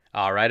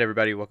All right,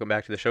 everybody, welcome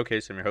back to the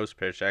showcase. I'm your host,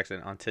 Paris Jackson.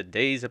 On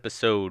today's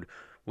episode,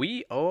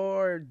 we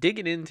are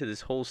digging into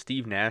this whole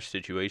Steve Nash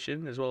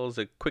situation, as well as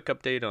a quick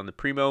update on the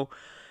Primo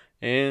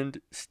and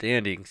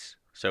standings.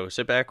 So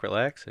sit back,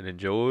 relax, and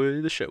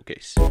enjoy the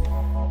showcase.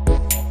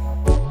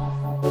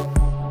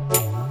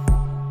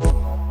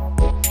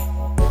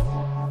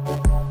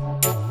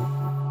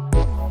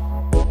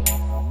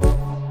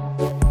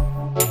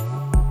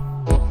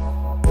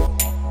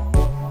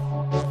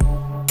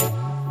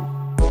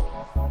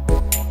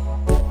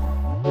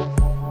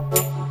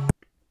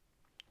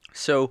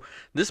 So,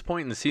 this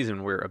point in the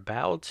season, we're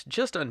about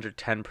just under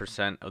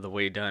 10% of the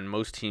way done.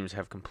 Most teams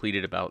have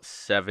completed about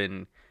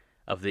 7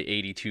 of the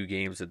 82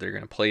 games that they're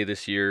going to play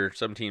this year.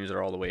 Some teams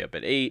are all the way up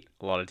at 8.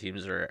 A lot of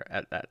teams are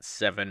at that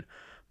 7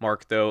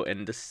 mark, though.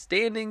 And the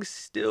standings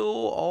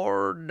still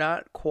are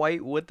not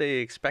quite what they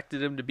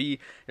expected them to be.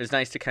 It's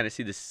nice to kind of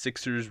see the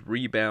Sixers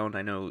rebound.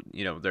 I know,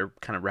 they're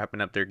kind of wrapping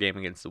up their game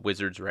against the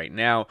Wizards right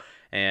now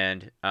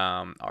and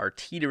are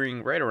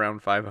teetering right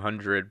around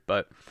 500.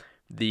 But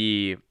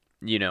the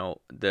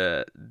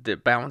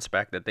the bounce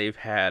back that they've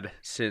had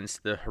since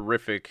the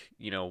horrific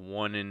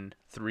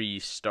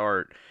 1-3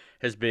 start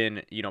has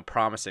been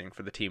promising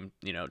for the team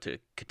to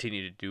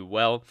continue to do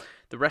well.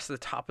 The rest of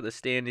the top of the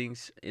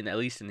standings, in at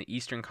least in the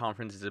Eastern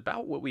Conference, is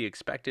about what we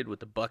expected,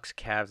 with the Bucks,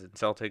 Cavs, and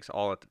Celtics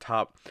all at the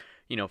top,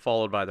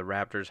 followed by the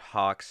Raptors,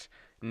 Hawks,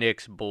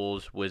 Knicks,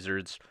 Bulls,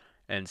 Wizards,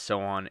 and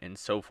so on and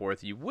so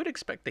forth. You would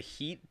expect the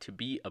Heat to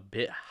be a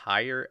bit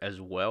higher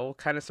as well.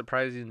 Kind of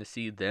surprising to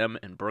see them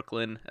and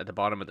Brooklyn at the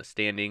bottom of the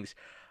standings.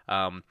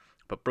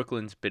 But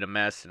Brooklyn's been a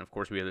mess, and of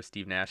course we have the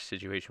Steve Nash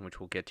situation, which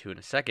we'll get to in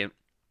a second.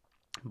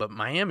 But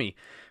Miami,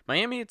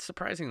 it's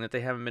surprising that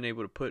they haven't been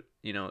able to put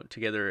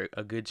together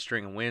a good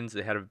string of wins.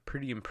 They had a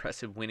pretty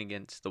impressive win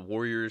against the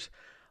Warriors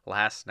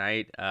last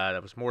night.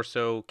 That was more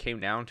so came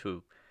down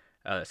to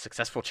a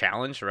successful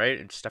challenge, right?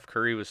 And Steph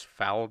Curry was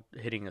fouled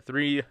hitting a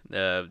three.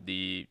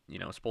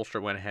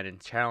 Spoelstra went ahead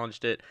and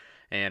challenged it,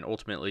 and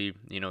ultimately,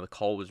 the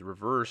call was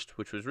reversed,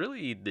 which was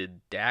really the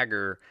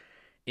dagger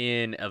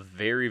in a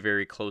very,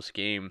 very close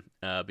game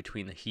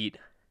between the Heat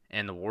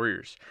and the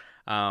Warriors.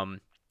 A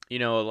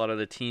lot of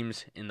the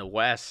teams in the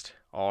West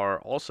are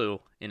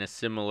also in a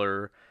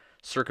similar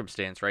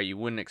circumstance, right? You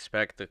wouldn't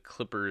expect the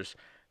Clippers,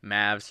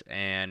 Mavs,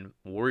 and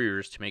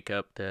Warriors to make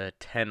up the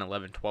 10,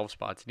 11, 12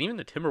 spots. And even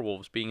the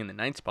Timberwolves being in the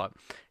 9th spot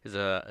is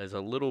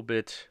a little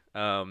bit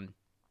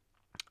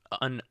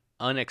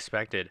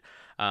unexpected.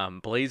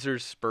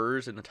 Blazers,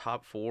 Spurs in the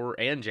top 4,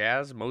 and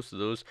Jazz, most of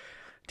those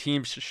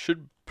teams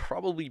should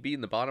probably be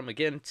in the bottom.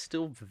 Again, it's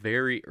still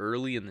very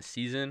early in the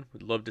season.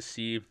 We'd love to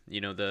see,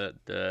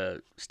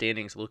 the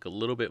standings look a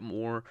little bit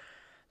more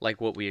like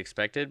what we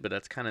expected, but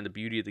that's kind of the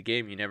beauty of the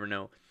game. You never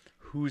know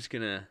who's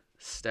going to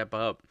step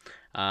up.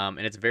 And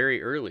it's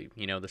very early.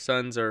 The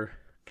Suns are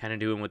kind of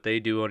doing what they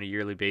do on a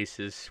yearly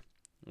basis,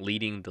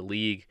 leading the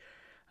league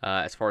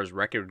as far as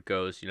record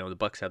goes. The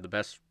Bucks have the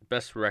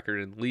best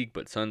record in the league,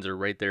 but Suns are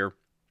right there,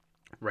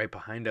 right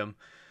behind them.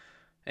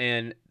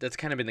 And that's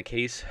kind of been the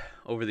case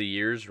over the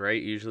years,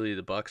 right? Usually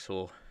the Bucks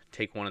will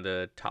take one of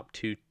the top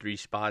 2-3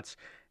 spots,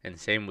 and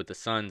same with the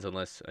Suns,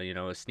 unless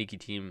a sneaky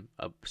team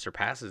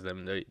surpasses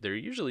them. They're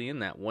usually in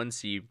that 1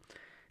 seed,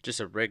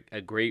 just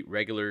a great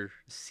regular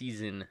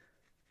season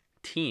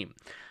team.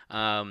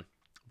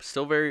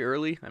 Still very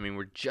early. I mean,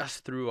 we're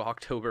just through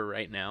October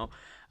right now.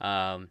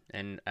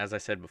 And as I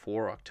said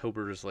before,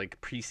 October is like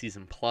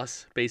preseason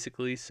plus,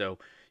 basically. So,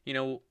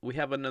 we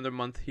have another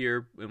month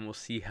here, and we'll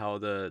see how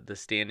the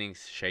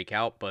standings shake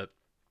out. But,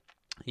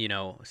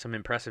 some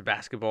impressive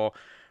basketball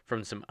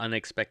from some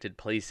unexpected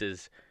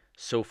places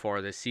so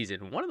far this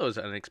season. One of those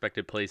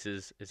unexpected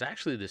places is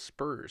actually the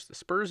Spurs. The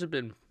Spurs have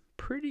been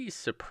pretty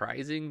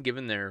surprising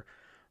given their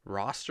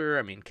roster.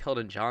 I mean,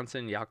 Keldon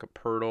Johnson, Jakob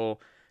Poeltl,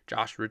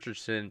 Josh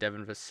Richardson,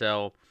 Devin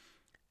Vassell,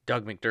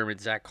 Doug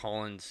McDermott, Zach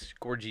Collins,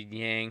 Gorgie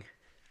Yang,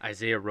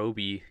 Isaiah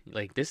Roby.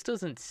 Like, this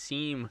doesn't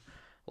seem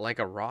like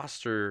a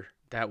roster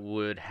that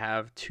would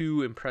have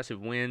 2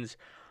 impressive wins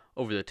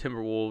over the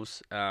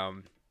Timberwolves,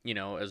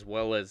 as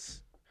well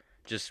as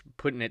just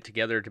putting it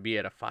together to be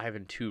at a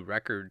 5-2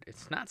 record.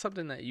 It's not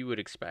something that you would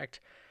expect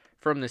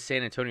from the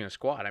San Antonio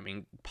squad. I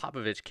mean,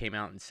 Popovich came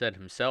out and said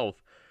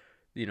himself,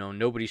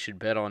 nobody should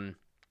bet on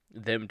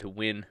them to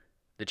win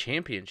the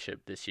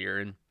championship this year.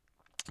 And,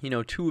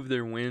 2 of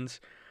their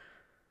wins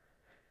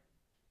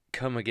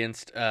come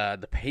against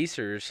the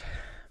Pacers,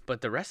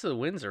 but the rest of the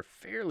wins are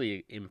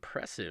fairly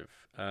impressive.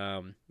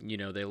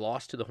 They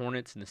lost to the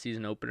Hornets in the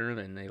season opener,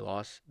 then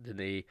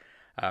they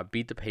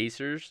beat the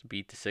Pacers,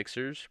 beat the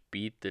Sixers,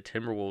 beat the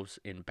Timberwolves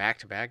in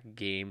back-to-back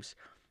games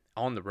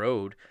on the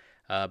road,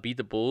 beat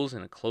the Bulls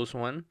in a close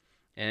one,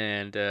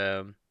 and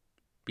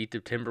beat the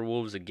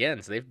Timberwolves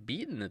again. So they've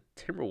beaten the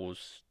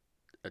Timberwolves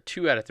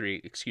 2 out of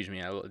 3. Excuse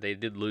me, they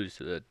did lose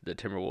to the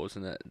Timberwolves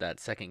in that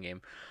second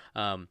game.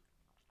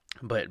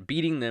 But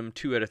beating them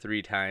 2 out of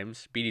 3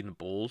 times, beating the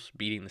Bulls,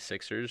 beating the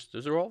Sixers,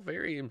 those are all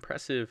very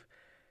impressive,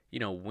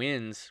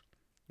 wins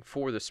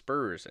for the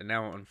Spurs. And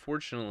now,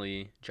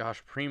 unfortunately,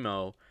 Josh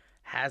Primo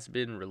has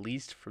been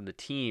released from the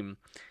team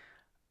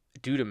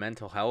due to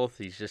mental health,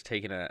 he's just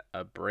taking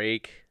a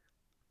break.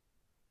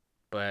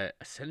 But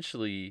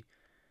essentially,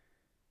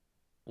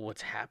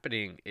 what's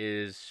happening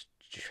is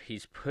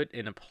he's put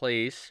in a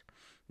place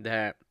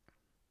that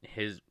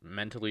he's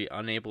mentally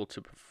unable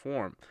to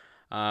perform.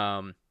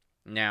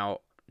 Now,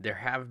 there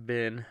have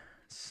been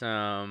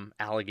some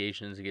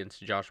allegations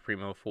against Josh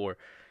Primo for,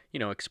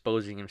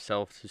 exposing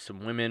himself to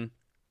some women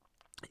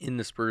in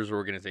the Spurs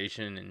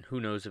organization, and who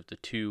knows if the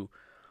two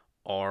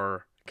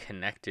are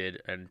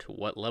connected and to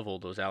what level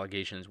those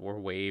allegations were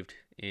waived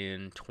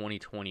in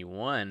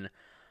 2021.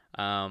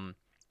 Um,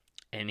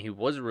 and he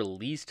was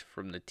released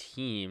from the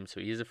team, so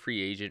he is a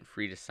free agent,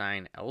 free to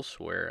sign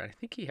elsewhere. I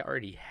think he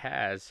already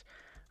has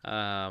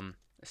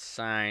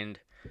signed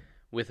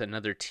with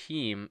another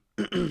team,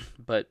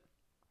 but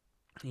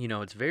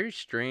it's very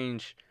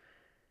strange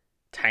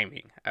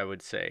timing, I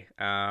would say,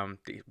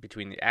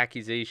 between the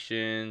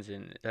accusations,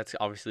 and that's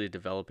obviously a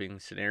developing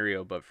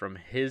scenario. But from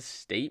his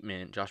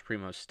statement, Josh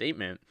Primo's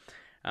statement,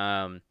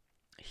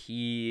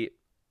 he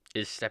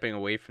is stepping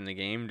away from the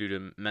game due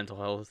to mental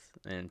health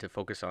and to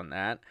focus on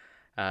that,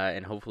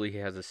 and hopefully he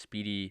has a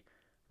speedy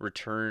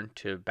return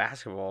to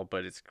basketball.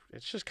 But it's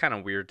just kind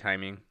of weird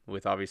timing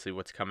with obviously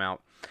what's come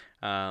out,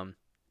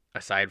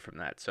 aside from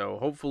that. So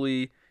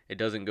hopefully it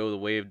doesn't go the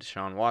way of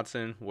Deshaun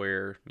Watson,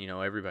 where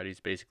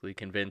everybody's basically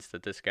convinced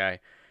that this guy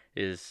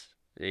is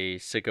a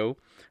sicko,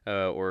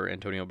 or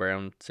Antonio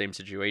Brown, same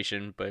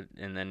situation,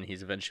 and then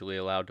he's eventually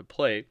allowed to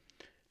play.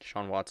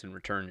 Deshaun Watson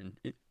return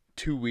in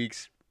 2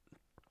 weeks.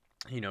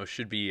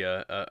 Should be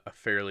a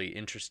fairly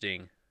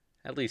interesting,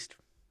 at least,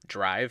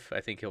 drive.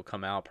 I think he'll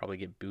come out, probably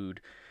get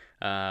booed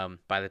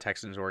by the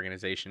Texans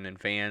organization and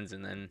fans,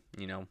 and then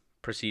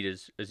proceed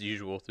as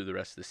usual through the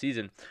rest of the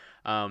season.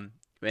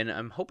 And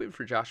I'm hoping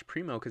for Josh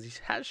Primo because he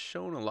has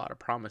shown a lot of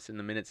promise in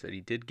the minutes that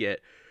he did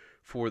get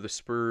for the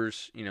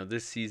Spurs,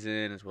 this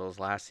season as well as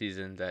last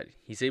season, that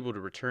he's able to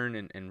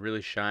return and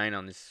really shine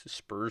on this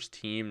Spurs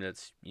team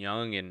that's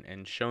young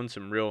and shown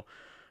some real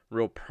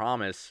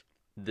promise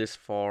this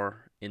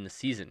far in the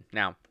season.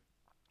 Now,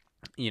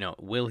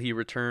 will he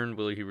return?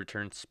 Will he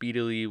return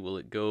speedily? Will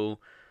it go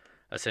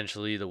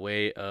essentially the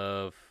way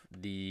of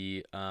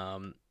the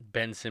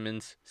Ben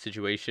Simmons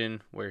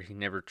situation where he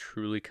never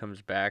truly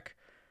comes back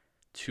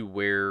to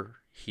where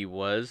he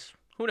was?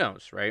 Who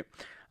knows, right?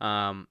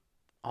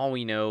 All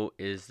we know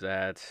is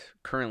that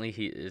currently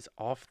he is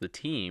off the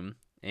team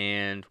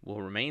and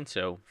will remain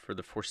so for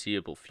the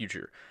foreseeable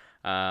future.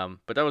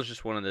 But that was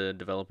just one of the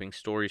developing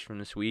stories from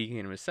this week, and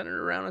it was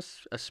centered around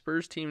a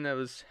Spurs team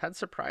that had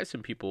surprised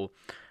some people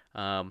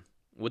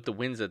with the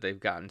wins that they've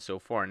gotten so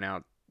far.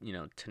 Now,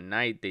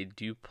 tonight they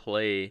do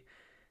play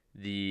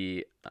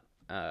the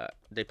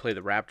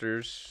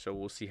Raptors, so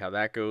we'll see how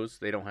that goes.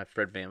 They don't have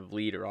Fred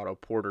VanVleet or Otto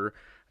Porter,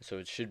 so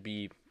it should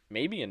be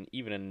maybe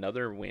even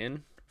another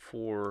win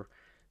for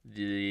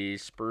the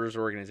Spurs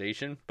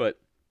organization. But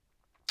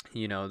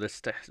the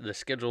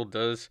schedule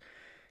does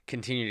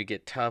continue to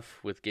get tough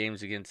with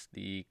games against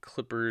the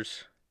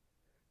Clippers,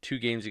 2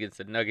 games against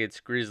the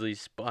Nuggets,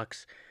 Grizzlies,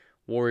 Bucks,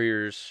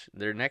 Warriors.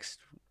 Their next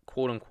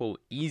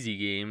quote-unquote easy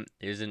game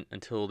isn't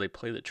until they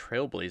play the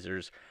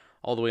Trailblazers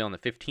all the way on the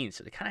 15th.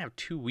 So they kind of have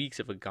 2 weeks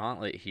of a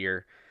gauntlet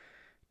here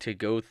to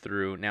go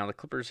through. Now, the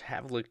Clippers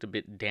have looked a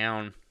bit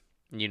down,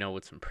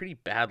 with some pretty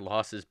bad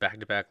losses,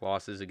 back-to-back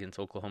losses against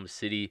Oklahoma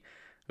City,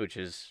 which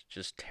is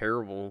just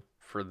terrible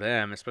for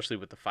them, especially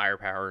with the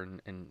firepower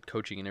and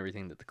coaching and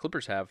everything that the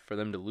Clippers have. For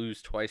them to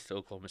lose twice to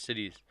Oklahoma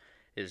City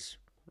is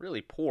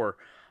really poor.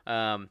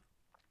 But,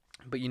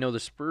 the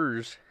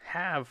Spurs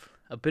have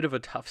a bit of a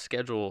tough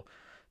schedule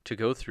to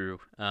go through,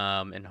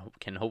 and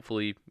can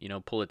hopefully,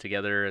 pull it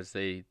together as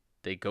they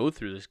go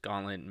through this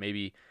gauntlet and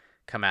maybe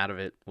come out of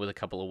it with a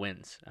couple of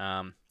wins.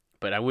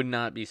 But I would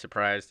not be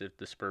surprised if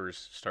the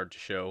Spurs start to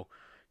show,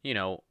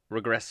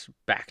 regress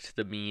back to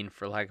the mean,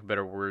 for lack of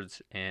better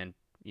words, and,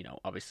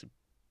 obviously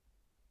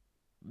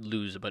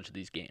lose a bunch of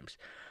these games.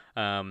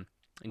 And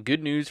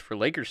good news for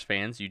Lakers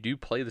fans, you do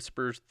play the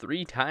Spurs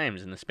 3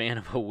 times in the span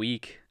of a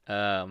week,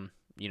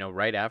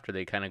 right after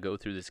they kind of go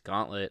through this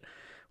gauntlet,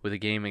 with a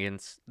game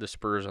against the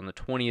Spurs on the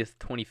 20th,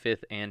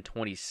 25th, and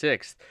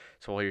 26th.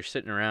 So while you're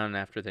sitting around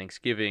after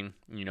Thanksgiving,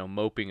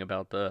 moping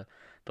about the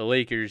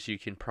Lakers, you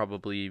can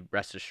probably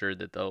rest assured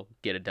that they'll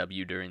get a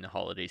W during the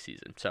holiday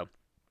season. So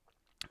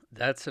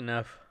that's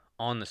enough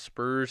on the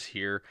Spurs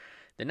here.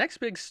 The next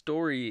big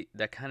story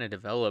that kind of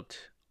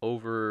developed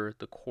over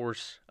the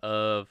course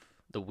of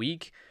the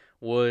week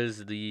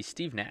was the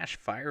Steve Nash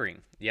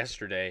firing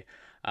yesterday.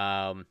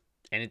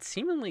 And it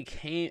seemingly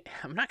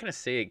I'm not going to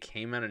say it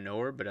came out of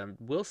nowhere, but I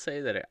will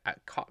say that it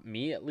caught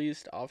me at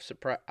least off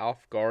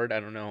guard. I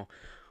don't know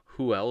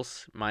who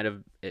else might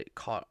have it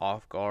caught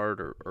off guard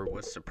or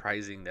was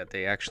surprising that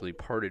they actually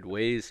parted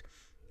ways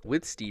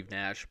with Steve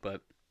Nash.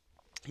 But,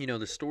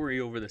 the story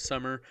over the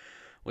summer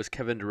was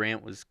Kevin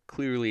Durant was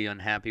clearly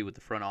unhappy with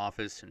the front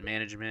office and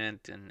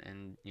management,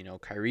 and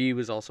Kyrie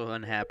was also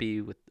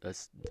unhappy with the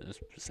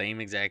same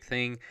exact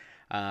thing.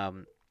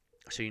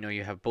 So,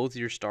 you have both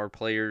your star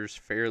players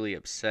fairly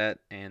upset,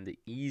 and the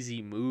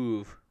easy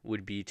move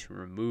would be to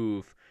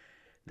remove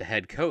the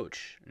head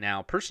coach.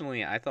 Now,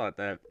 personally, I thought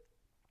that,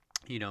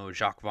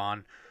 Jacques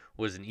Vaughn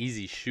was an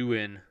easy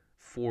shoe-in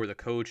for the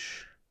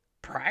coach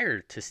prior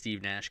to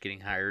Steve Nash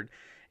getting hired.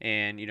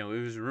 And, it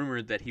was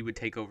rumored that he would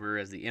take over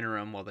as the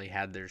interim while they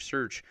had their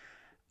search.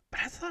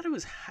 But I thought it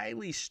was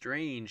highly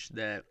strange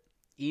that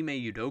Ime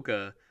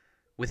Udoka,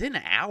 within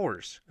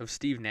hours of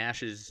Steve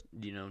Nash's,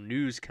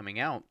 news coming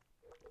out,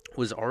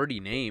 was already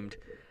named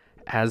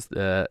as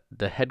the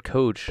head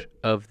coach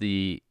of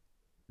the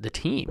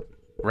team,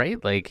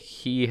 right? Like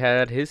he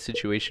had his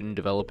situation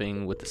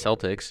developing with the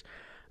Celtics,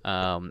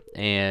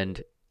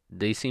 and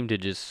they seemed to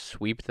just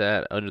sweep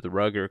that under the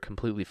rug or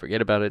completely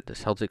forget about it. The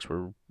Celtics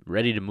were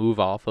ready to move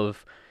off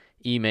of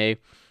Ime,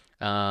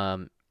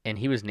 and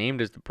he was named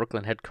as the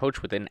Brooklyn head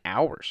coach within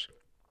hours.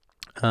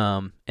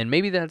 And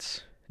maybe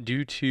that's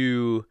due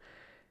to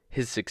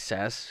his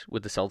success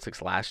with the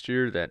Celtics last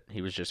year, that he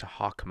was just a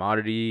hot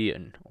commodity,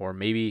 and or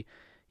maybe,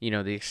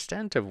 the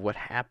extent of what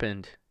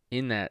happened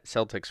in that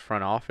Celtics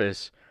front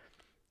office,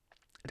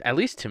 at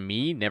least to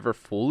me, never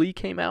fully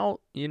came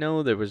out.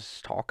 There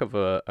was talk of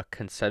a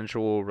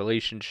consensual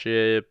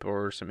relationship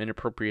or some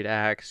inappropriate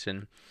acts,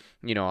 and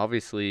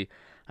obviously,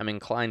 I'm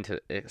inclined to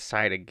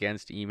side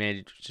against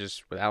Ime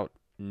just without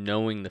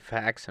knowing the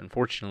facts.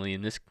 Unfortunately,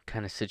 in this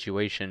kind of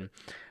situation,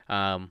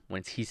 when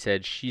it's he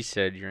said, she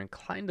said, you're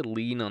inclined to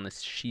lean on the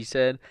she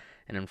said,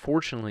 and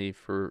unfortunately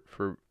for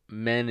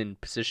men in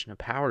position of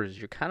powers,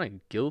 you're kind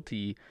of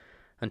guilty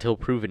until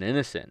proven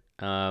innocent.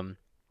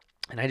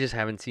 And I just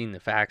haven't seen the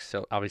facts.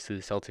 So obviously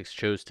the Celtics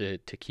chose to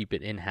keep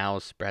it in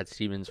house. Brad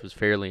Stevens was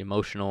fairly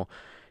emotional,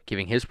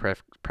 giving his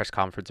press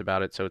conference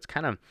about it. So it's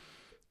kind of,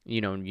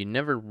 you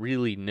never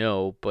really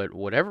know. But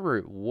whatever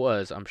it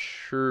was, I'm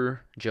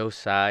sure Joe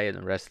Tsai and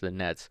the rest of the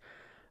Nets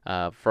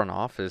front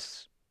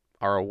office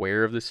are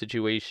aware of the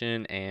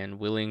situation and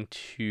willing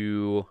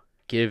to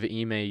give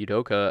Ime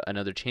Udoka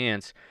another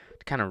chance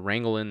to kind of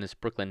wrangle in this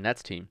Brooklyn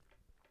Nets team.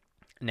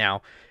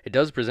 Now, it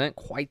does present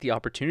quite the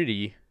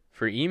opportunity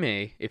for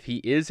Ime if he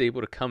is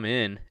able to come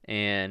in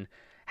and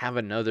have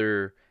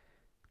another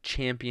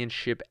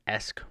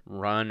championship-esque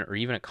run or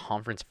even a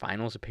conference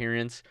finals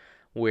appearance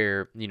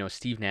where,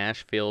 Steve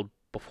Nash failed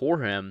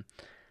before him,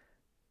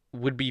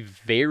 would be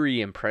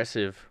very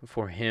impressive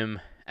for him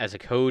as a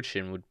coach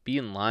and would be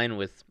in line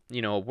with,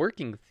 a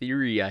working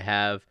theory I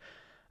have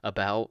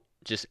about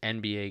just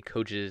NBA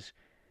coaches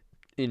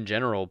in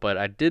general. But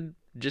I did,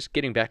 just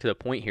getting back to the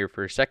point here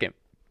for a second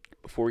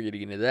before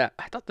getting into that,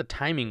 I thought the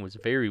timing was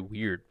very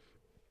weird,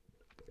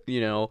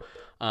 you know,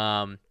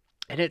 and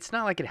it's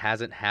not like it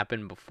hasn't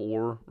happened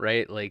before,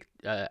 right? Like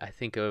I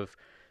think of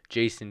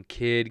Jason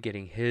Kidd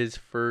getting his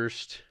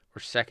first or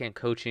second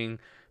coaching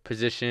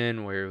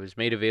position where it was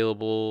made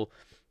available.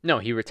 No,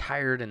 he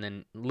retired, and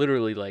then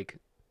literally like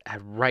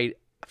right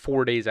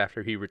 4 days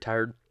after he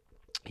retired,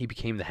 he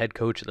became the head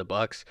coach of the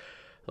Bucks.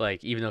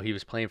 Like even though he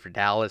was playing for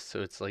Dallas,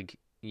 so it's like,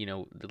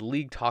 the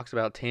league talks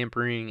about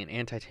tampering and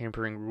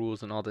anti-tampering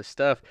rules and all this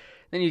stuff.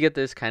 Then you get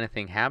this kind of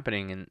thing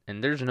happening,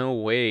 and there's no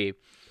way,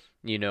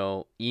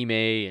 Ime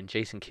and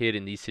Jason Kidd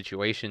in these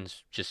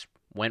situations just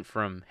went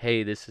from,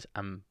 hey,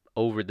 I'm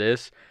over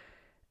this,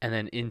 and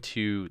then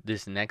into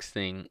this next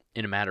thing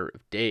in a matter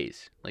of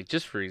days. Like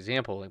just for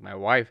example, like my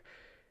wife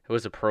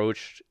was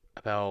approached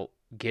about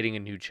getting a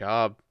new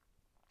job,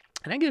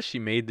 and I guess she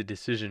made the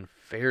decision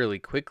fairly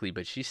quickly,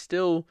 but she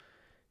still,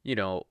 you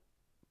know,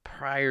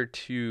 prior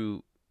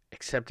to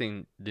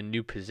accepting the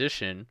new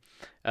position,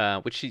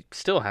 which she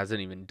still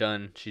hasn't even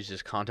done. She's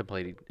just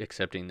contemplating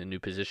accepting the new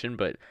position,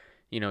 but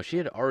she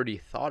had already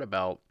thought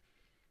about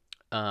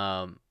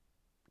um,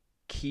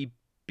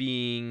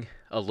 keeping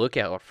a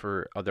lookout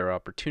for other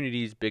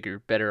opportunities, bigger,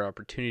 better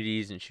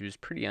opportunities, and she was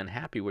pretty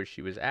unhappy where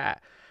she was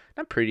at.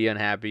 Not pretty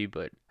unhappy,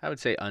 but I would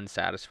say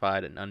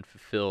unsatisfied and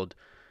unfulfilled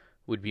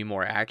would be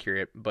more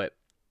accurate. But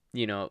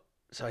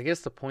so I guess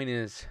the point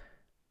is,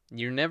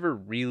 you're never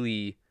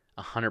really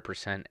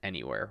 100%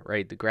 anywhere,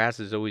 right? The grass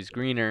is always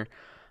greener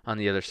on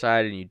the other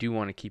side, and you do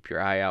want to keep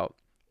your eye out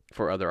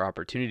for other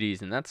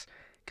opportunities, and that's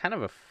kind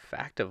of a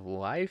fact of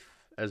life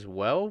as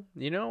well,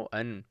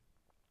 and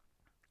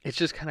it's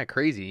just kind of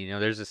crazy.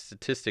 There's a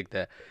statistic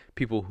that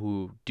people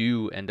who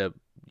do end up,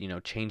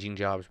 changing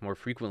jobs more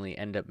frequently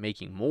end up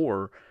making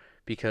more,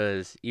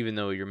 because even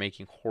though you're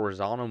making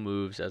horizontal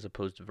moves as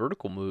opposed to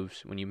vertical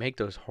moves, when you make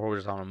those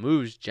horizontal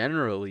moves,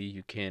 generally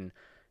you can,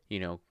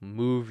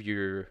 move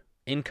your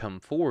income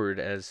forward,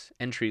 as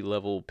entry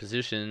level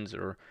positions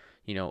or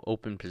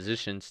open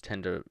positions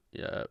tend to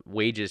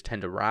wages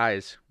tend to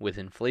rise with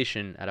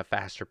inflation at a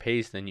faster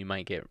pace than you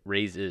might get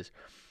raises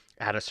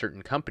at a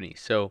certain company.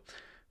 So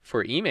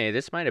for Ime,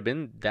 this might have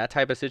been that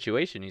type of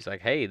situation. He's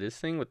like, hey, this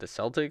thing with the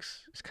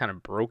Celtics is kind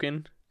of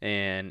broken,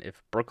 and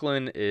if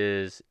Brooklyn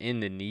is in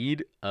the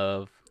need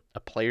of a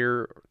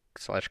player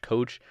slash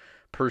coach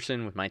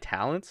person with my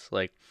talents,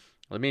 like,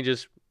 let me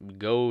just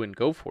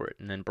go for it.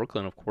 And then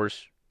Brooklyn, of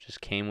course,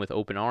 just came with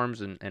open arms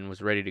and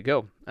was ready to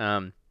go.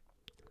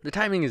 The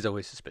timing is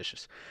always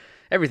suspicious.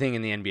 everything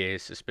in the NBA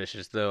is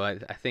suspicious, though. I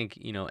think,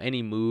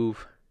 any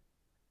move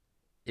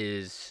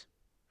is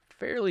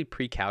fairly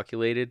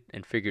pre-calculated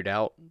and figured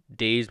out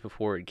days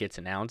before it gets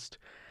announced.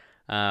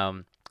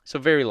 So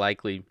very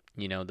likely,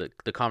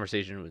 the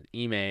conversation with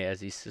Ime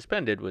as he's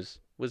suspended was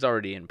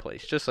already in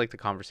place, just like the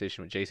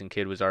conversation with Jason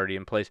Kidd was already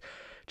in place,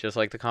 just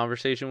like the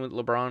conversation with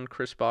LeBron,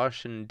 Chris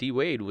Bosh, and D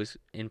Wade was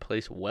in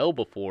place well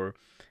before,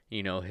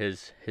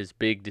 his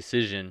big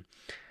decision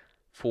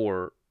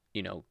for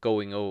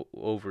going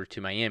over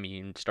to Miami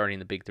and starting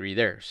the big three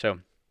there. So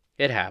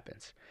it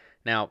happens.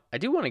 Now, I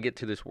do want to get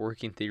to this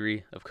working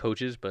theory of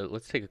coaches, but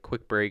let's take a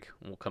quick break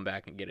and we'll come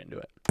back and get into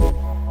it.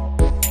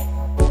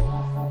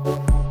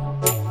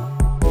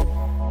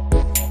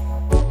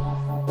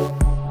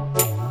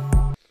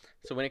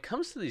 So when it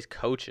comes to these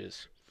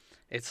coaches,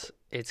 it's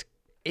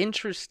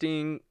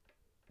interesting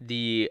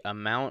the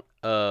amount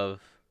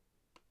of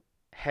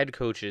head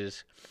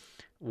coaches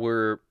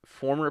were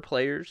former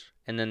players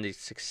and then the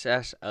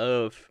success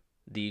of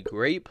the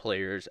great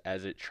players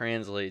as it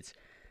translates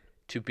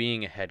to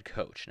being a head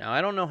coach. Now,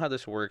 I don't know how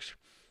this works,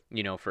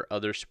 for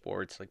other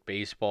sports like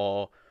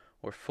baseball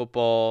or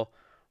football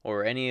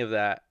or any of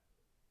that,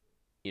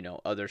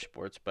 other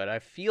sports, but I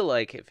feel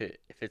like if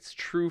it's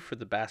true for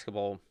the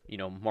basketball,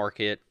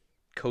 market,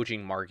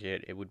 coaching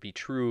market, it would be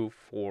true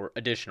for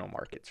additional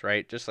markets,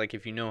 right? Just like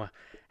if you know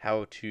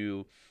how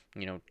to,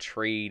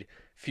 trade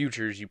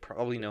futures, you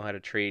probably know how to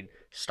trade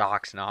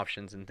stocks and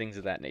options and things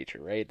of that nature,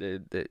 right?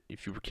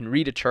 If you can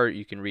read a chart,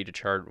 you can read a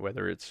chart,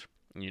 whether it's,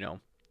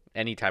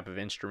 any type of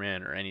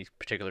instrument or any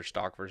particular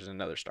stock versus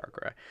another stock,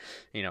 right?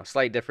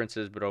 Slight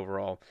differences, but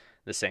overall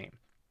the same.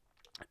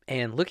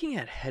 And looking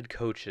at head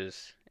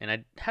coaches, and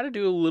I had to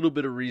do a little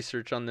bit of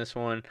research on this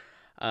one,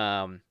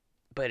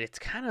 but it's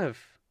kind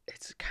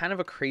of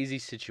a crazy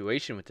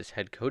situation with this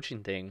head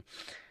coaching thing,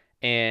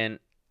 and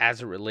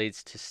as it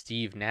relates to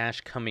Steve Nash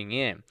coming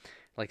in.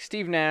 Like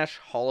Steve Nash,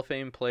 Hall of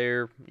Fame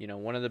player,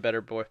 one of the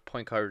better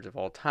point guards of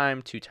all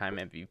time, 2-time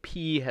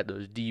MVP, had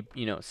those deep,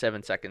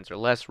 7 seconds or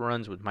less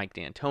runs with Mike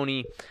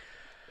D'Antoni.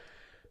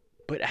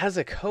 But as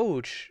a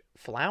coach,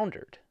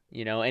 floundered,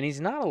 and he's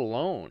not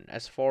alone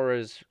as far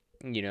as,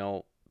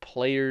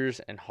 players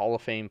and Hall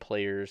of Fame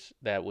players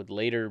that would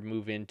later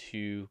move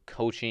into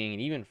coaching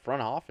and even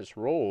front office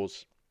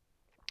roles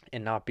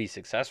and not be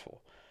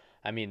successful.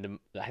 I mean,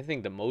 I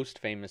think the most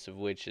famous of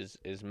which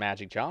is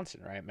Magic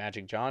Johnson, right?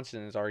 Magic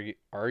Johnson is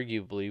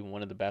arguably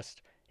one of the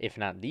best, if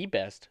not the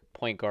best,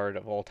 point guard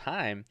of all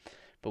time.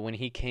 But when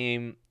he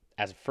came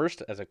as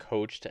a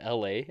coach to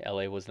LA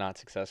was not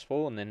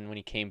successful. And then when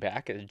he came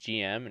back as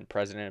GM and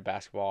president of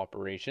basketball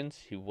operations,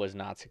 he was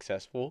not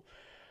successful.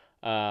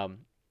 And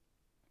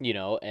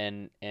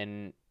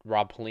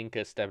Rob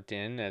Pelinka stepped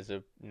in as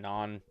a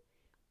non,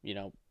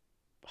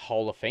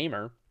 Hall of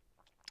Famer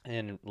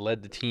and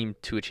led the team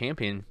to a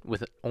champion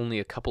with only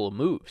a couple of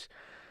moves.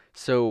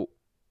 So,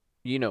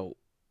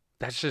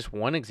 that's just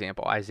one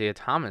example. Isaiah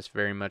Thomas,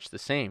 very much the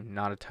same.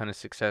 Not a ton of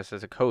success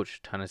as a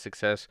coach, ton of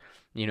success,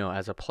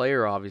 as a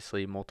player,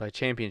 obviously,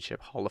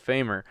 multi-championship, Hall of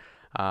Famer,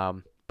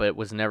 but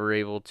was never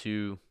able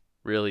to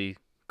really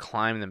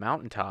climb the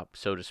mountaintop,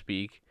 so to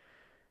speak,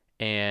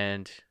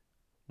 and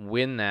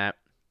win that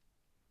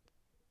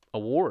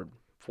award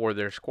for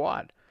their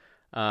squad.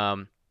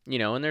 And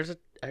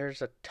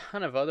there's a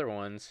ton of other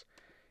ones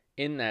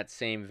in that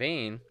same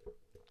vein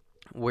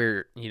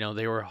where,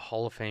 they were a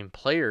Hall of Fame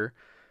player,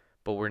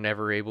 but were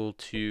never able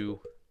to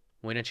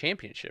win a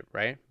championship,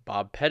 right?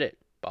 Bob Pettit,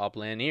 Bob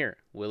Lanier,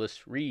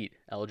 Willis Reed,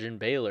 Elgin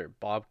Baylor,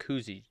 Bob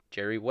Cousy,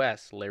 Jerry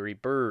West, Larry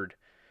Bird,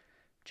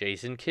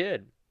 Jason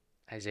Kidd,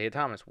 Isaiah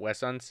Thomas,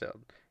 Wes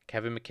Unseld,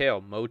 Kevin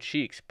McHale, Mo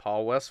Cheeks,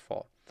 Paul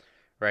Westphal,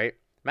 right?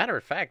 Matter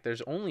of fact,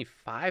 there's only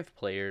 5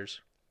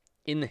 players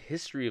in the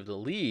history of the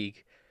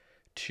league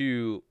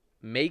to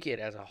make it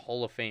as a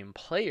Hall of Fame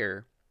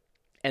player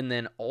and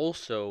then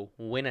also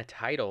win a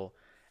title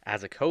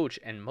as a coach.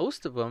 And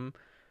most of them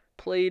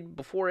played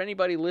before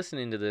anybody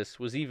listening to this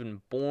was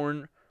even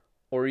born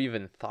or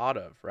even thought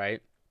of,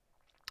 right?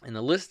 And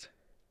the list,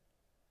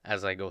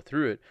 as I go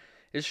through it,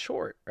 is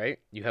short, right?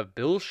 You have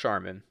Bill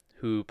Sharman,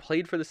 who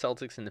played for the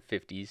Celtics in the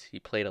 50s. He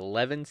played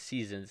 11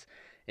 seasons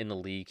in the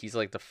league. He's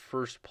like the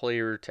first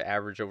player to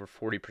average over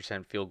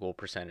 40% field goal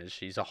percentage.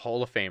 He's a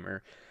Hall of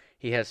Famer.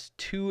 He has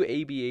 2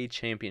 ABA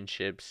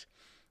championships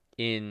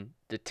in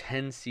the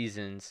 10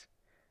 seasons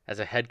as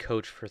a head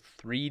coach for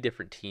 3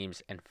 different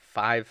teams and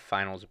 5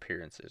 finals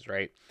appearances,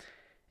 right?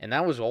 And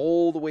that was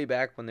all the way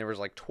back when there was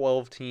like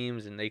 12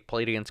 teams and they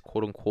played against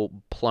quote-unquote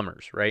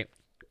plumbers, right?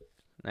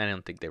 I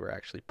don't think they were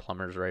actually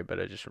plumbers, right? But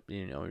I just,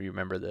 you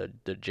remember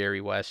the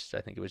Jerry West,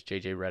 I think it was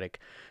J.J. Redick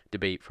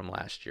debate from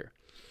last year.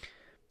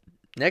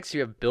 Next,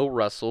 you have Bill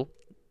Russell,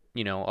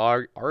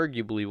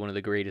 arguably one of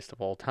the greatest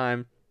of all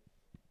time.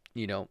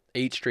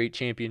 8 straight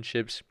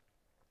championships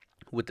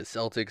with the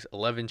Celtics,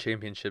 11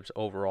 championships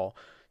overall.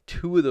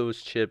 2 of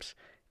those chips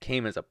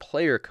came as a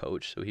player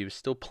coach, so he was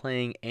still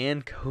playing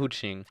and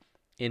coaching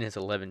in his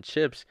 11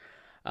 chips.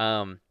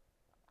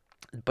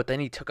 But then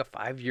he took a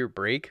 5-year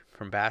break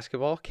from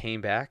basketball,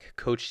 came back,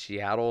 coached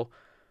Seattle,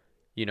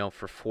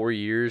 for 4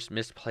 years,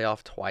 missed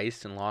playoff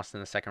twice and lost in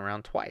the second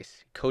round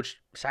twice. He coached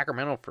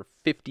Sacramento for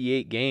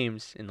 58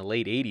 games in the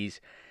late 80s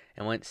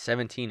and went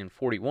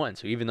 17-41.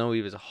 So even though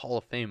he was a Hall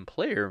of Fame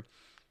player,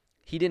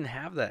 he didn't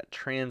have that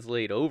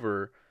translate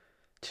over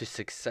to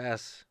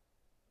success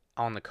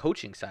on the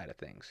coaching side of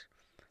things.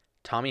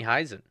 Tommy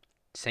Heisen,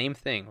 same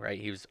thing, right?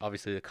 He was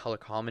obviously the color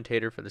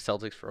commentator for the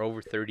Celtics for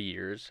over 30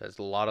 years, has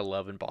a lot of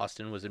love in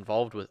Boston, was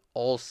involved with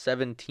all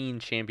 17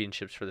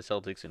 championships for the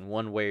Celtics in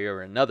one way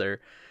or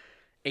another.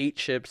 8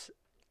 chips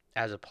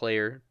as a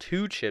player,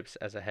 2 chips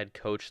as a head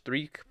coach,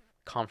 3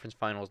 conference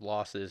finals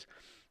losses,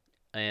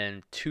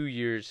 and 2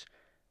 years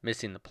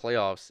missing the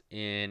playoffs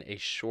in a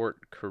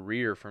short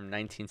career from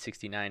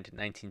 1969 to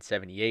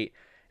 1978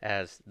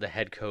 as the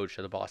head coach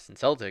of the Boston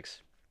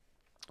Celtics.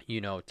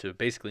 To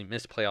basically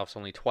miss playoffs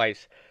only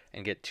twice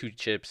and get 2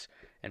 chips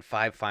and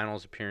 5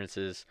 finals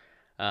appearances,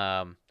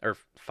 or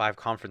 5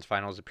 conference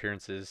finals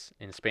appearances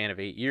in a span of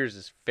 8 years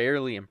is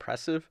fairly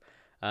impressive.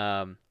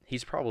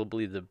 He's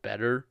probably the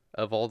better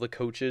of all the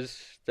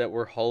coaches that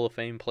were Hall of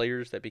Fame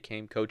players that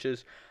became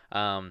coaches.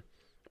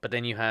 But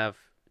then you have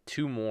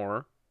 2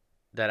 more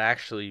that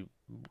actually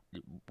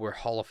were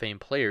Hall of Fame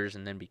players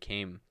and then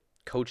became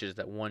coaches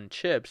that won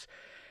chips.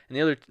 And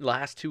the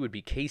last 2 would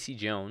be Casey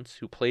Jones,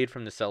 who played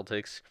from the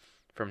Celtics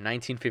from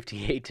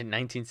 1958 to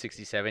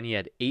 1967. He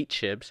had 8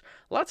 chips.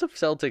 Lots of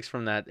Celtics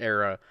from that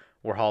era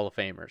were Hall of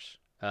Famers.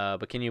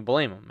 But can you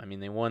blame them? I mean,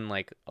 they won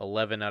like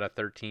 11 out of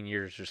 13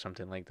 years or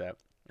something like that.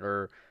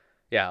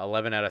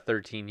 11 out of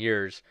 13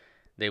 years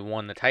they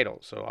won the title.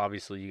 So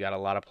obviously you got a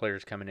lot of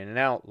players coming in and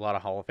out, a lot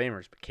of Hall of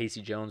Famers, but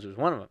Casey Jones was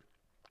one of them.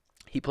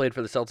 He played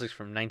for the Celtics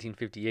from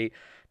 1958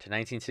 to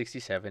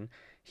 1967.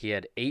 He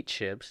had 8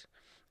 chips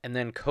and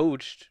then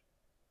coached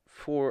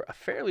for a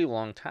fairly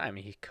long time.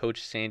 He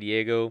coached San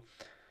Diego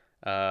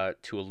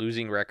to a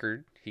losing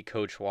record. He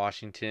coached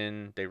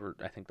Washington. They were,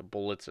 I think, the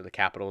Bullets or the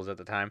Capitals at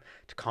the time,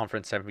 to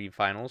conference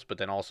semifinals, but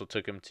then also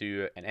took him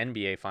to an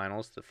NBA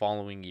Finals the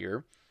following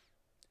year.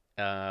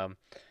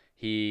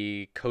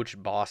 He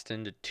coached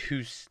Boston to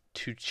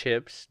two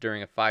chips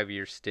during a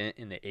 5-year stint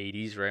in the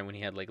 80s, right, when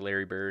he had like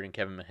Larry Bird and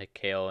Kevin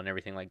McHale and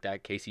everything like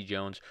that. Casey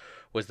Jones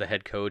was the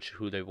head coach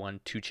who they won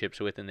 2 chips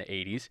with in the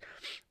 80s.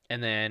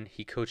 And then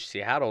he coached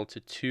Seattle to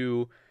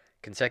 2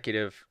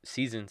 consecutive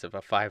seasons of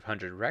a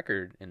 500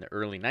 record in the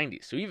early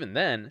 90s. So even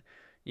then,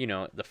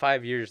 the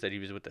 5 years that he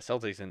was with the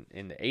Celtics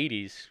in the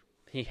 80s,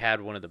 he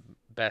had one of the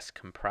best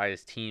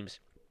comprised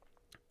teams,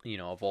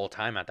 of all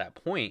time at that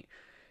point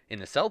in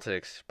the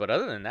Celtics. But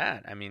other than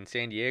that, I mean,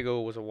 San Diego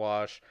was a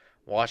wash.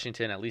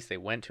 Washington, at least they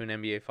went to an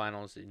NBA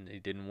Finals and they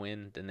didn't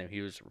win. Then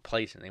he was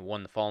replaced and they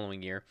won the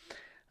following year.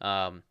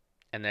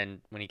 And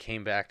then when he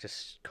came back to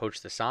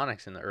coach the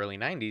Sonics in the early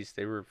 90s,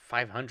 they were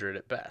 500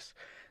 at best.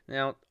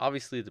 Now,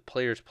 obviously the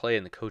players play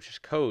and the coaches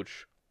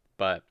coach,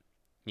 but,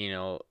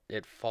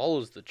 it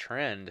follows the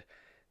trend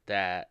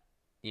that,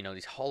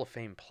 these Hall of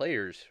Fame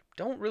players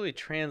don't really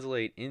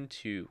translate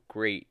into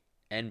great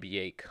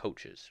NBA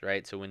coaches,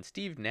 right? So when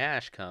Steve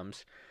Nash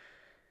comes,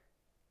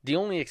 the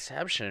only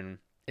exception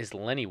is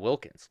Lenny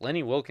Wilkens.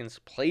 Lenny Wilkens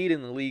played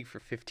in the league for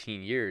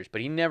 15 years,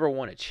 but he never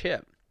won a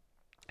chip.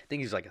 I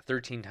think he's like a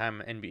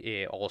 13-time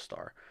NBA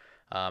All-Star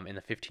in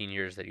the 15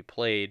 years that he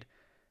played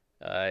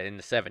in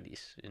the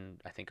 70s, in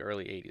I think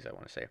early 80s, I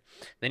want to say.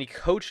 Then he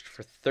coached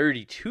for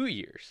 32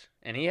 years,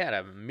 and he had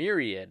a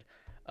myriad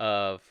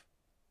of,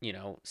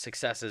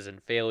 successes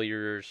and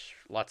failures,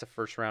 lots of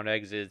first-round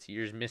exits,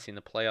 years missing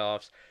the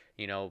playoffs,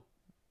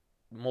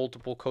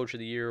 multiple Coach of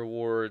the Year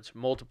awards,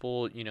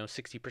 multiple,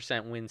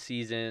 60% win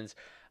seasons,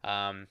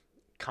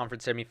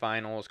 conference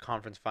semifinals,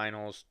 conference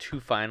finals, 2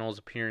 finals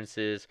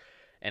appearances,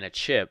 and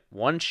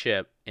one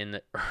chip in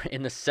the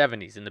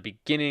 70s, in the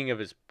beginning of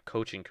his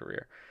coaching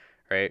career,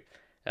 right?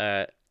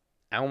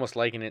 I almost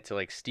liken it to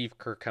like Steve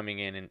Kerr coming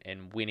in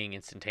and winning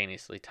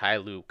instantaneously, Ty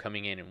Lue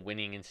coming in and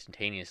winning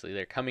instantaneously.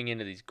 They're coming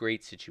into these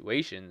great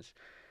situations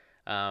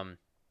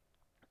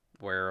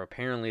where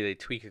apparently they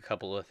tweak a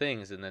couple of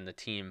things and then the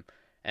team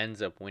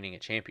ends up winning a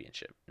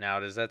championship. Now,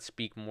 does that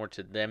speak more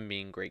to them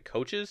being great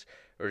coaches,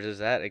 or does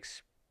that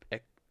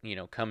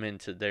come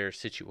into their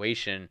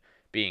situation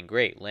being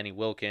great? Lenny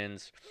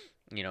Wilkens,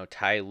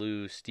 Ty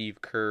Lue,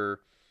 Steve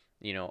Kerr,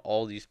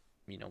 all these,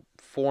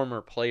 former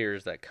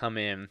players that come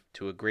in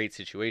to a great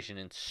situation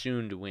and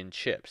soon to win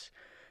chips.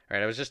 All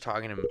right, I was just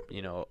talking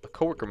to, a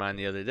coworker of mine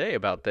the other day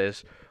about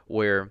this,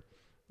 where,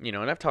 and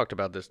I've talked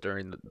about this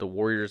during the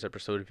Warriors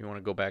episode, if you want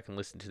to go back and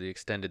listen to the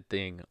extended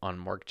thing on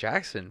Mark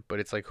Jackson, but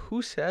it's like,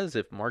 who says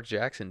if Mark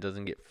Jackson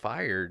doesn't get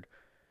fired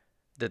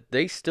that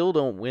they still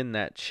don't win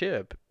that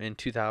chip in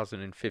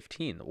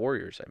 2015, the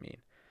Warriors, I mean,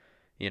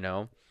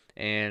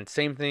 and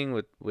same thing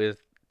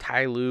with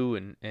Ty Lue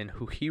and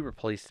who he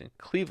replaced in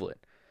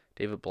Cleveland,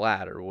 David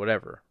Blatt or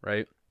whatever,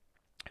 right?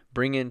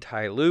 Bring in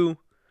Ty Lue.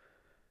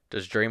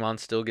 Does Draymond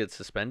still get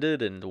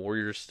suspended and the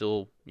Warriors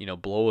still,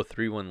 blow a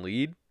 3-1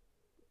 lead?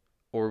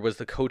 Or was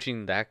the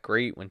coaching that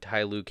great when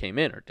Ty Lue came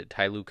in? Or did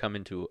Ty Lue come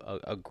into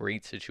a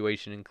great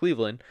situation in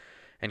Cleveland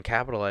and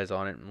capitalize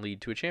on it and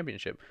lead to a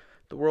championship?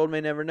 the world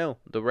may never know.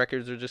 The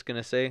records are just going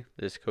to say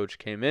this coach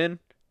came in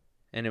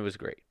and it was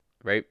great,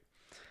 right?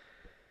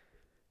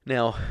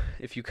 Now,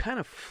 if you kind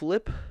of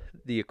flip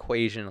the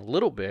equation a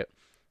little bit,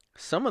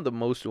 some of the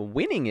most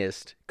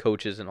winningest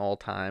coaches in all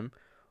time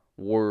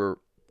were,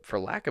 for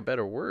lack of a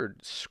better word,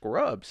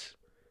 scrubs.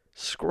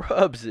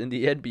 Scrubs in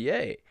the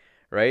NBA,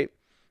 right?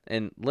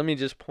 And let me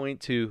just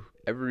point to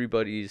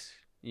everybody's,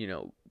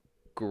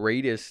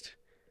 greatest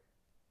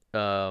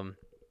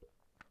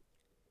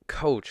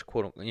coach,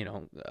 quote,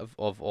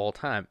 of all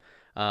time.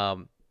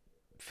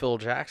 Phil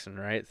Jackson,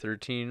 right?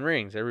 13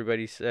 rings.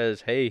 Everybody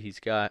says, hey, he's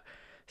got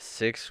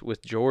 6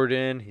 with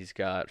Jordan. He's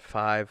got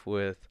 5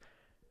 with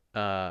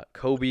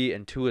Kobe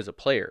and 2 as a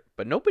player.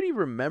 But nobody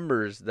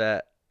remembers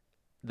that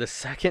the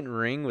second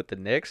ring with the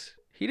Knicks,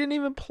 he didn't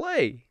even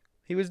play.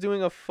 He was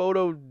doing a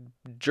photo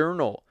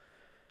journal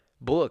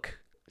book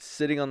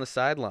sitting on the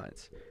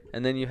sidelines.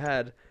 And then you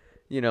had,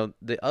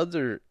 the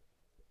other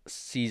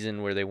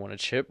season where they won a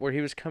chip where he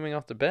was coming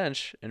off the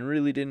bench and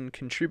really didn't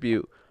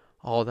contribute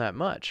all that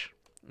much,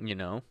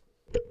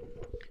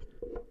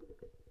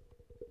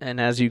 And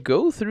as you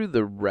go through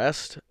the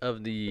rest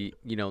of the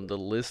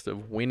list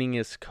of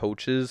winningest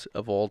coaches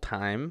of all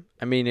time,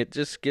 I mean, it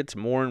just gets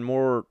more and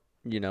more,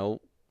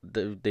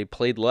 they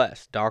played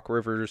less. Doc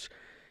Rivers,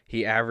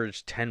 he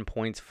averaged 10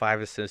 points,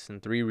 5 assists,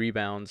 and 3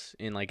 rebounds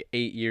in like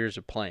 8 years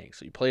of playing.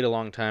 So he played a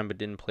long time but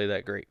didn't play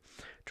that great.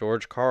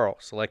 George Karl,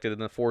 selected in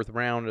the 4th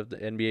round of the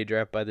NBA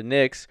draft by the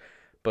Knicks,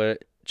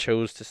 but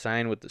chose to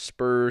sign with the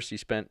Spurs. He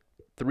spent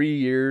 3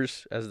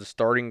 years as the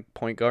starting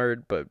point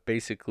guard, but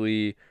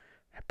basically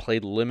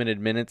played limited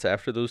minutes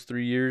after those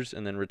 3 years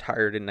and then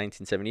retired in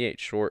 1978.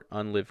 Short,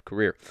 unlived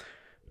career.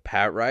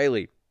 Pat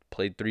Riley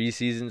played 3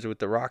 seasons with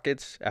the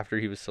Rockets after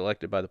he was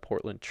selected by the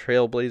Portland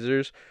Trail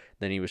Blazers.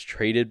 Then he was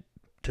traded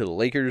to the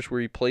Lakers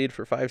where he played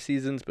for 5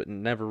 seasons but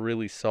never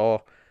really saw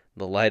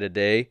the light of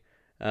day.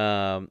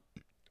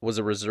 Was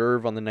a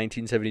reserve on the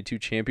 1972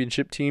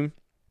 championship team.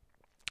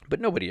 But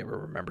nobody ever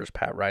remembers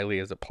Pat Riley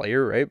as a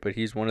player, right? But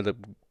he's one of the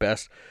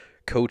best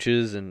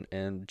coaches and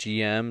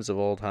GMs of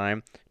all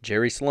time.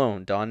 Jerry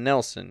Sloan, Don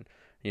Nelson,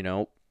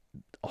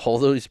 all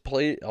these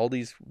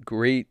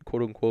great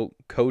quote unquote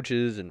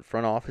coaches and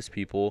front office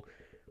people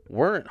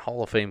weren't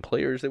Hall of Fame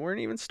players. They weren't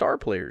even star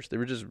players. They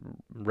were just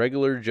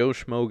regular Joe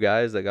Schmo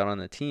guys that got on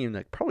the team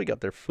that probably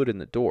got their foot in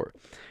the door.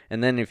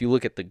 And then if you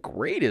look at the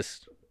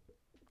greatest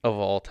of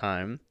all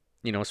time,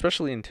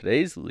 especially in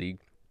today's league,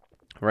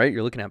 right?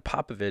 You're looking at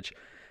Popovich.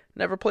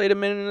 Never played a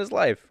minute in his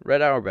life.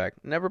 Red Auerbach,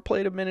 never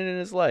played a minute in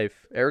his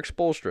life. Eric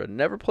Spoelstra,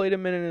 never played a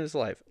minute in his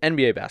life.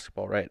 NBA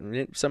basketball, right?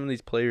 And some of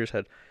these players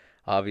had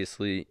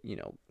obviously,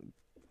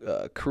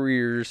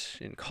 careers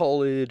in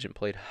college and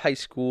played high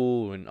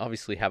school and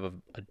obviously have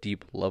a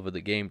deep love of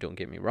the game, don't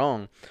get me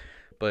wrong.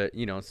 But,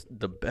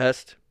 the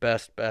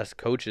best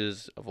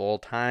coaches of all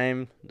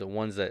time, the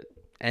ones that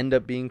end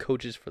up being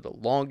coaches for the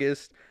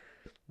longest,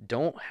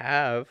 don't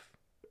have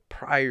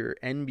prior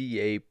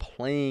NBA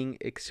playing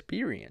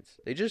experience.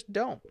 They just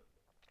don't,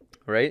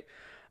 right?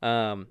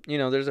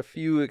 There's a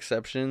few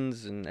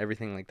exceptions and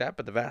everything like that,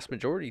 but the vast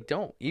majority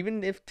don't.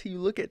 Even if you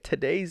look at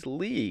today's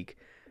league,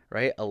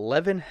 right?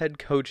 11 head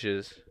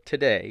coaches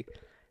today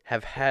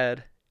have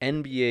had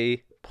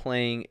NBA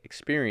playing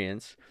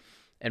experience,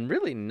 and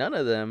really none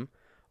of them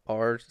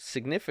are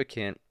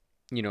significant,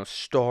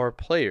 star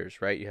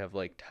players, right? You have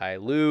like Ty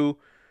Lue,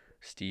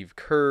 Steve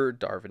Kerr,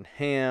 Darvin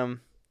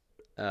Ham,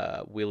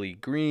 Willie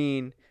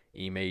Green,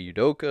 Ime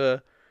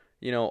Udoka,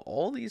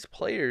 all these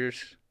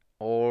players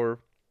are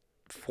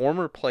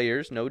former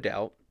players, no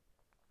doubt,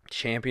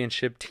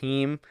 championship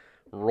team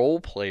role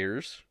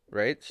players,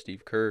 right?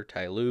 Steve Kerr,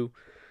 Ty Lue,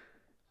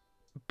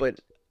 but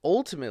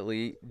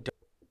ultimately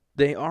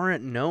they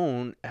aren't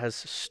known as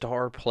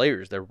star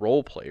players. They're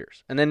role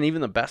players. And then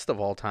even the best of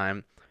all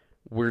time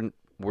were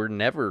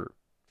never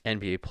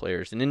NBA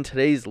players. And in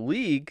today's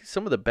league,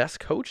 some of the best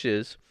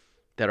coaches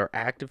that are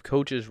active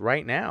coaches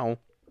right now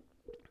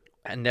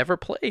and never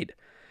played.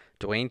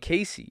 Dwayne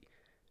Casey,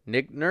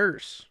 Nick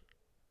Nurse,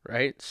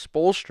 right?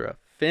 Spoelstra,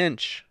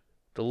 Finch.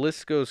 The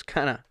list goes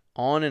kind of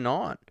on and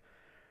on,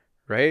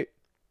 right?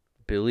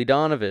 Billy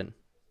Donovan,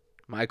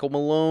 Michael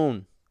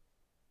Malone,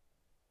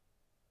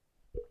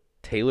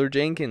 Taylor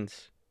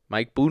Jenkins,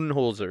 Mike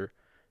Budenholzer,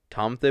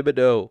 Tom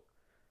Thibodeau,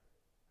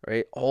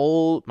 right?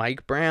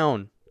 Mike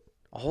Brown.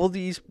 All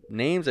these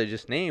names I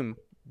just named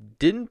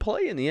didn't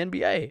play in the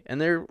NBA, and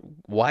they're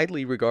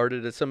widely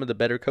regarded as some of the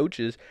better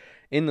coaches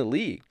in the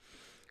league.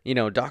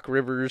 Doc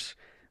Rivers,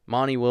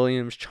 Monty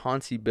Williams,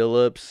 Chauncey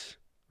Billups,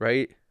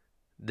 right?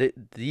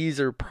 These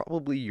are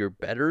probably your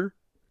better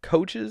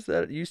coaches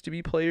that used to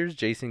be players.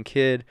 Jason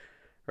Kidd,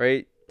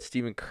 right?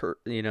 Steve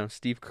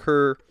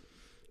Kerr.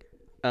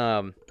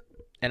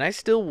 And I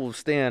still will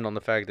stand on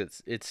the fact that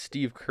it's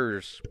Steve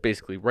Kerr's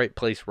basically right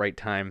place, right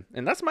time.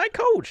 And that's my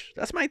coach.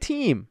 That's my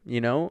team,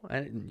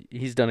 And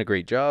he's done a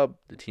great job.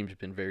 The team's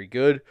been very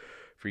good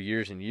for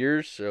years and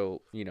years.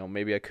 So,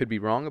 maybe I could be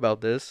wrong about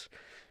this.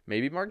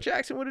 Maybe Mark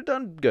Jackson would have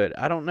done good.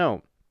 I don't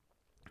know.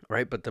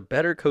 Right? But the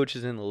better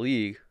coaches in the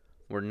league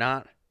were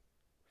not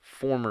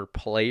former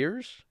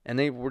players, and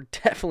they were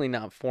definitely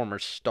not former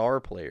star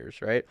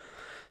players, right?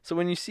 So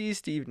when you see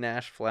Steve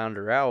Nash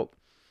flounder out,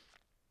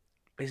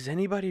 is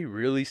anybody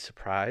really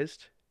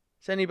surprised?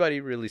 Is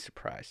anybody really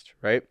surprised,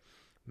 right?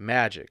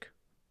 Magic,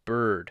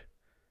 Bird,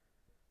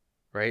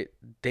 right?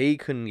 They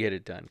couldn't get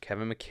it done.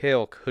 Kevin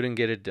McHale couldn't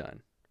get it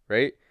done,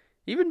 right?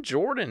 Even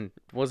Jordan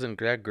wasn't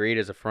that great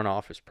as a front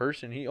office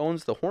person. He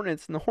owns the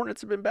Hornets, and the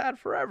Hornets have been bad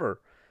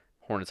forever.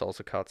 Hornets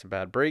also caught some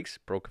bad breaks,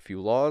 broke a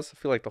few laws. I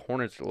feel like the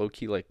Hornets are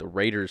low-key like the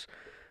Raiders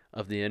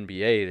of the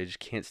NBA. They just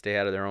can't stay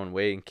out of their own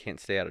way and can't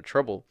stay out of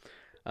trouble.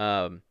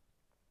 But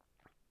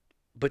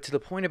to the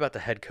point about the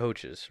head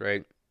coaches,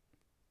 right?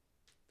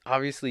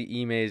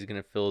 Obviously, Ime is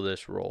going to fill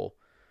this role.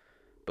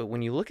 But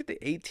when you look at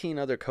the 18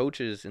 other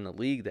coaches in the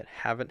league that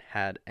haven't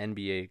had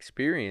NBA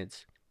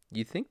experience,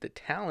 you think the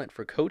talent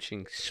for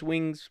coaching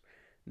swings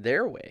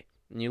their way.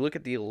 And you look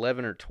at the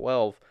 11 or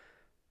 12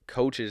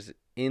 coaches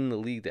in the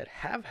league that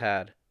have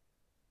had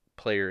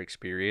player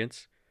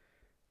experience,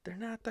 they're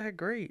not that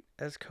great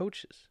as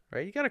coaches,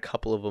 right? You got a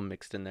couple of them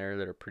mixed in there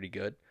that are pretty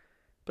good,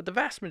 but the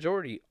vast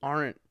majority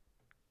aren't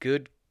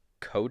good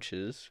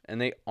coaches,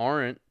 and they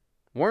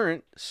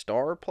weren't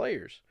star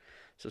players.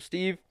 So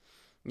Steve,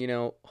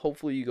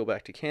 hopefully you go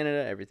back to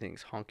Canada.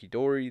 Everything's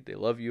honky-dory. They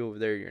love you over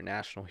there. You're a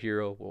national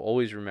hero. We'll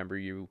always remember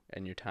you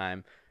and your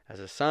time as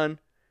a Sun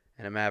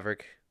and a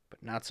Maverick,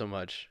 but not so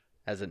much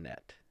as a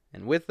Net.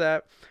 And with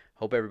that,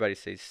 hope everybody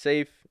stays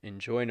safe.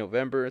 Enjoy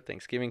November.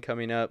 Thanksgiving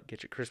coming up.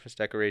 Get your Christmas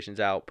decorations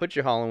out. Put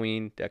your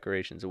Halloween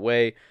decorations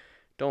away.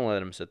 Don't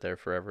let them sit there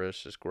forever.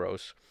 It's just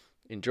gross.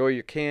 Enjoy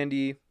your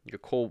candy, your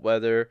cold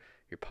weather,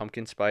 your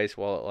pumpkin spice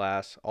while it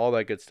lasts, all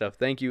that good stuff.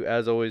 Thank you,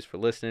 as always, for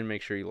listening.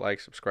 Make sure you like,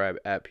 subscribe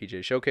at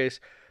PJ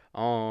Showcase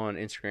on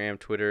Instagram,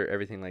 Twitter,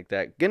 everything like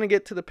that. Gonna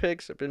get to the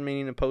picks. I've been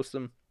meaning to post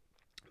them,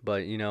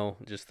 but,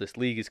 just this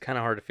league is kind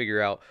of hard to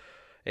figure out.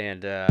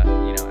 And,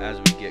 as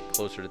we get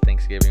closer to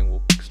Thanksgiving,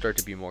 we'll start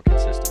to be more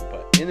consistent.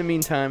 But in the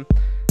meantime,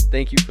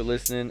 thank you for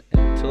listening.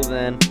 Until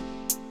then,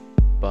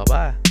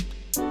 bye-bye.